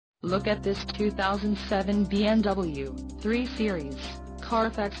Look at this 2007 BMW 3 Series.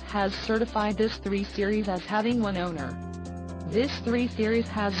 Carfax has certified this 3 Series as having one owner. This 3 Series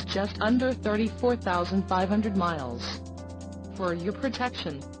has just under 34,500 miles. For your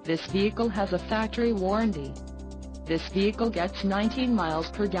protection, this vehicle has a factory warranty. This vehicle gets 19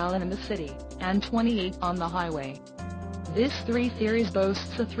 miles per gallon in the city, and 28 on the highway. This 3 Series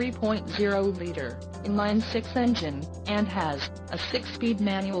boasts a 3.0-liter inline-six engine, and has a 6-speed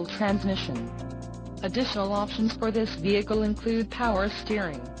manual transmission. Additional options for this vehicle include power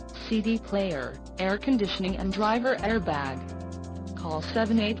steering, CD player, air conditioning and driver airbag. Call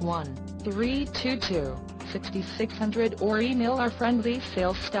 781-322-6600 or email our friendly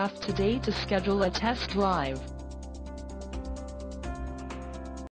sales staff today to schedule a test drive.